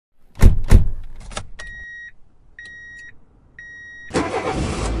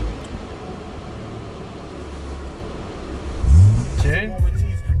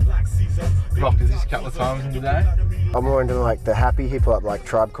couple of times in the day. I'm more into like the happy hip hop, like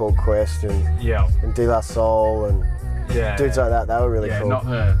Tribe Called Quest and De La Soul and dudes like that. They were really cool. Not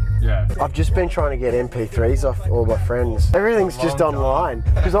the, I've just been trying to get MP3s off all my friends. Everything's just online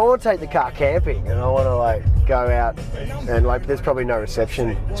because I want to take the car camping and I want to like go out and like there's probably no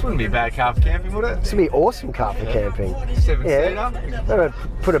reception. This wouldn't be a bad car for camping, would it? This would be awesome car for camping. 7-seater. I'm gonna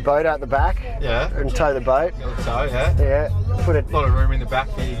put a boat out the back. And tow the boat. Put a lot of room in the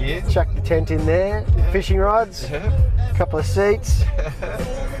back for your gear. Chuck the tent in there. Fishing rods. Couple of seats.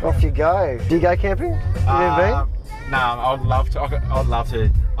 Off you go. Do you go camping? You never been? No, I'd love to. I'd love to.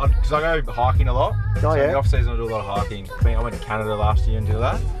 Because I go hiking a lot. So in the off season I do a lot of hiking. I went to Canada last year and did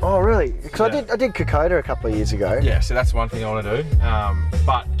that. Oh really? Because I did Kokoda a couple of years ago. Yeah, so that's one thing I want to do.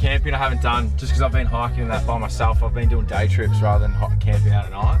 But camping I haven't done just because I've been hiking that by myself. I've been doing day trips rather than camping out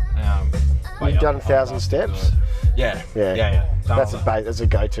at night. You've done 1,000 steps? Yeah. That's a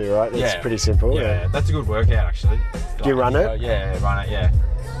go-to, right? It's pretty simple. Yeah, that's a good workout actually. Do you run it? Yeah, run it. Yeah.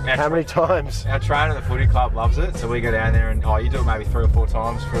 How many times? Our trainer at the footy club loves it, so we go down there and you do it maybe 3 or 4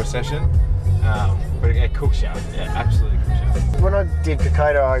 times for a session. But it cooks you. Yeah, absolutely cooks you. When I did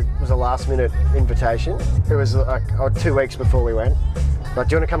Kokoda, it was a last-minute invitation. It was like 2 weeks before we went. Like,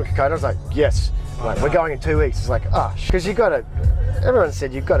 do you want to come to Kokoda? I was like, yes. Like, we're going in 2 weeks. It's like, because you got to. Everyone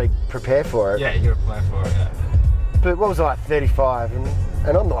said you've got to prepare for it. Yeah, you got to plan for it. Yeah. But what was I, like 35,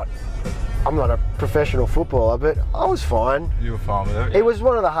 and I'm not a professional footballer, but I was fine. You were fine with it? Yeah. It was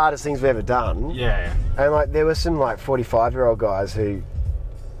one of the hardest things we've ever done. Yeah. And like there were some like 45-year-old guys who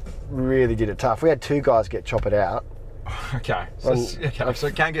really did it tough. We had 2 guys get chopped out. Okay. So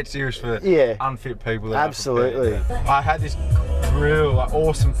it can get serious for unfit people. That absolutely. I had this real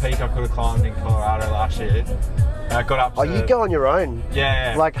awesome peak I could have climbed in Colorado last year. I got up to... Oh, you go on your own?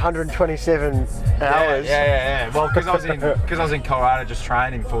 Yeah. Like 127 hours? Yeah. Well, because I was in Colorado just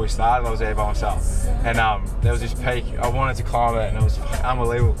training before we started, I was there by myself. And there was this peak, I wanted to climb it and it was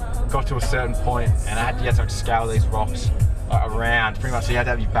unbelievable. Got to a certain point and I had to scale these rocks around, pretty much, so you had to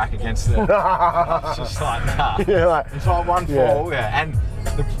have your back against it. I was just like, nah. It's like one fall, And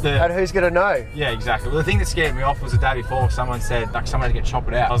and who's gonna know? Yeah, exactly. Well, the thing that scared me off was the day before someone said, like, someone had to get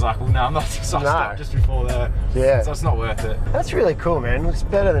chopped out. I was like, well, no, I'm not. So I stopped just before there. Yeah. So it's not worth it. That's really cool, man. It's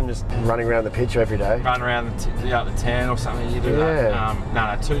better than just running around the pitch every day. Run around the 10 or something, you do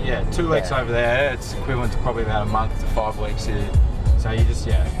that. 2 weeks over there, it's equivalent to probably about a month to 5 weeks here. So you just,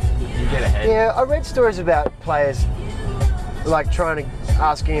 you get ahead. Yeah, I read stories about players like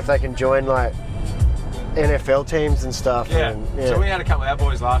asking if they can join like NFL teams and stuff. So we had a couple of our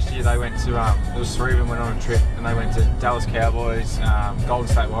boys last year. They went to there was 3 of them went on a trip and they went to Dallas Cowboys, Golden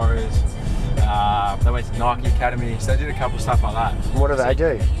State Warriors. They went to Nike Academy. So they did a couple of stuff like that. What do they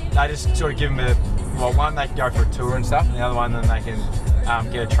do? They just sort of give them one they can go for a tour and stuff, and the other one then they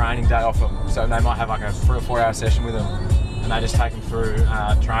can get a training day off them. So they might have like a 3 or 4 hour session with them, and they just take them through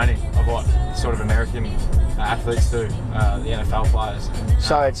training of what sort of American athletes do, the NFL players.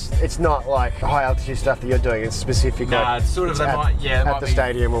 So it's not like high altitude stuff that you're doing. It's specific. No, it's sort of at the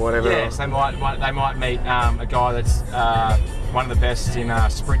stadium or whatever. Yeah, so they might meet a guy that's one of the best in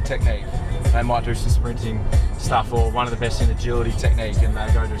sprint technique. They might do some sprinting stuff, or one of the best in agility technique, and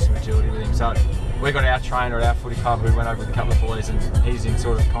they go do some agility with him. So we got our trainer at our footy club who went over with a couple of boys, and he's in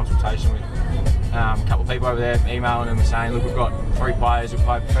sort of consultation with a couple of people over there, emailing them and saying, look, we've got 3 players who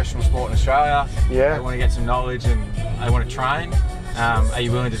play professional sport in Australia. They want to get some knowledge and they want to train. Are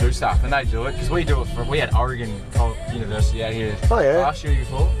you willing to do stuff? And they do it, because we do it we had Oregon University out here last year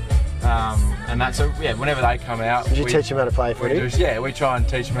before. And that's whenever they come out. Did you teach them how to play footy? We try and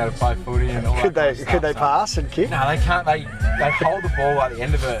teach them how to play footy and all that kind of stuff. Could they pass and kick? No, they can't. They hold the ball at the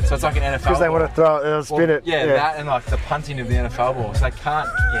end of it, so it's like an NFL. Because they want to throw it, they'll spin it. Yeah, that and like the punting of the NFL ball, so they can't.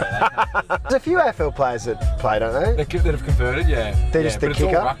 There's a few AFL players that play, don't they? That have converted, They're just the kicker.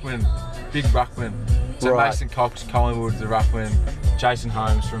 It's all ruckman, big ruckman. So Mason Cox, Collingwood's a ruckman. Jason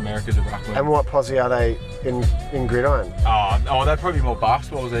Holmes from America's a ruckman. And what posse are they in gridiron? Oh, they're probably more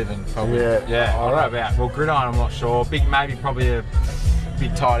basketballs even. Probably. Yeah. I don't know about. Well, gridiron, I'm not sure. Maybe probably a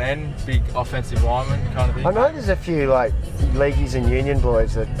big tight end, big offensive lineman kind of thing. I know there's a few like leagueies and union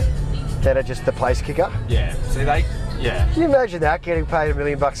boys that are just the place kicker. Yeah. See, Can you imagine that, getting paid $1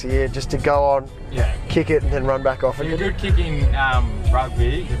 million a year just to go on, kick it, and then run back off again? You're good kicking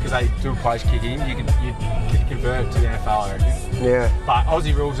rugby, because they do place kicking. You can convert it to the NFL, I reckon. Yeah. But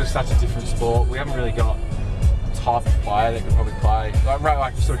Aussie rules are such a different sport. We haven't really got a type of player that could probably play.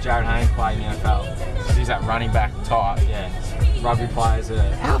 Like you saw Jared Haynes play in the NFL. Because he's that running back type. Rugby players are...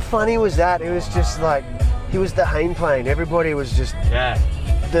 How funny was that? It was just like he was the Hain plane. Everybody was just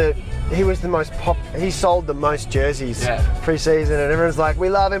he was the most he sold the most jerseys pre-season, and everyone's like, we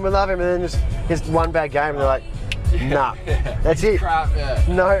love him, and then just his one bad game, and they're like, nah, that's it. Crap,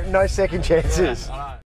 no second chances.